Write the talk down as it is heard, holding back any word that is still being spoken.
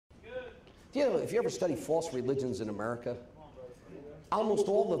Do you know, if you ever study false religions in America, almost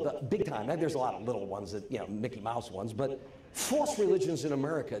all of the big time, and there's a lot of little ones that, you know, Mickey Mouse ones, but false religions in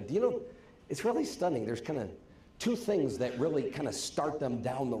America, do you know, it's really stunning. There's kind of two things that really kind of start them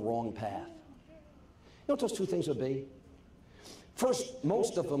down the wrong path. You know what those two things would be? First,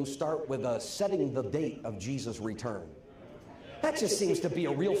 most of them start with setting the date of Jesus' return. That just seems to be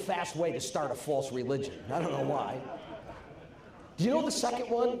a real fast way to start a false religion. I don't know why. Do you know the second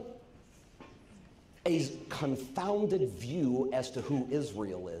one? A confounded view as to who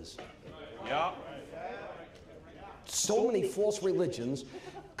Israel is. Yeah. So many false religions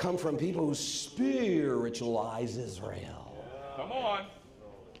come from people who spiritualize Israel. Come on.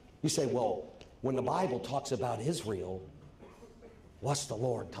 You say, well, when the Bible talks about Israel, what's the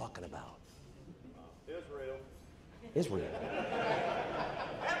Lord talking about? Israel. Israel.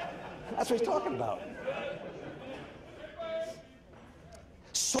 That's what he's talking about.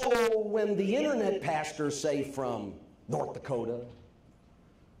 So when the internet pastors say from North Dakota,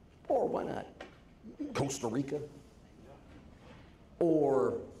 or why not Costa Rica,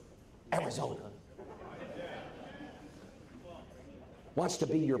 or Arizona, wants to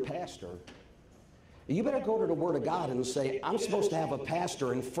be your pastor, you better go to the Word of God and say, I'm supposed to have a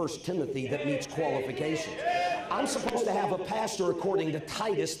pastor in 1 Timothy that meets qualifications. I'm supposed to have a pastor according to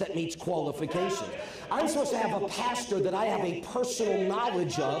Titus that meets qualifications. I'm supposed to have a pastor that I have a personal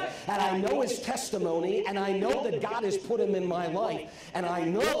knowledge of, and I know his testimony, and I know that God has put him in my life, and I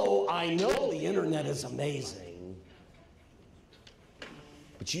know the internet is amazing.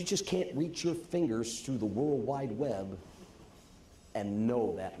 But you just can't reach your fingers through the World Wide Web and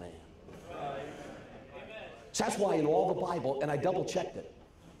know that man. So that's why in all the Bible, and I double-checked it,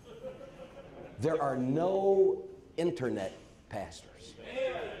 there are no internet pastors.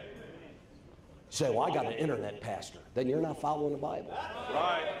 You say, well, I got an internet pastor. Then you're not following the Bible.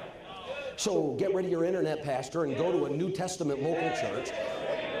 Right. So get rid of your internet pastor and go to a New Testament local church.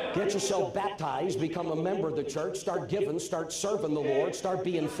 Get yourself baptized, become a member of the church, start giving, start serving the Lord, start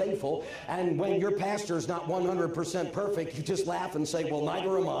being faithful. And when your pastor is not 100% perfect, you just laugh and say, well,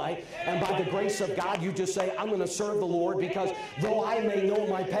 neither am I. And by the grace of God, you just say, I'm going to serve the Lord, because though I may know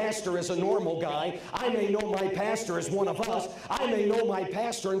my pastor is a normal guy, I may know my pastor is one of us, I may know my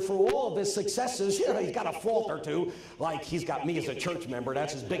pastor, and for all of his successes, you know, he's got a fault or two, like he's got me as a church member.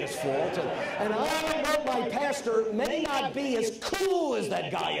 That's his biggest fault. And I know my pastor may not be as cool as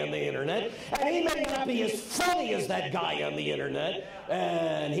that guy on the internet, and he may not be as funny as that guy on the internet,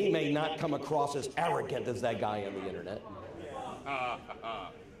 and he may not come across as arrogant as that guy on the internet.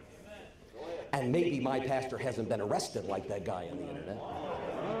 And maybe my pastor hasn't been arrested like that guy on the internet.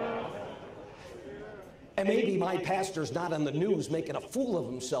 And maybe my pastor's not on the news making a fool of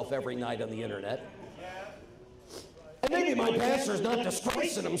himself every night on the internet. And maybe my pastor's not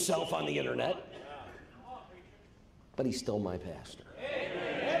disgracing himself on the internet. But he's still my pastor.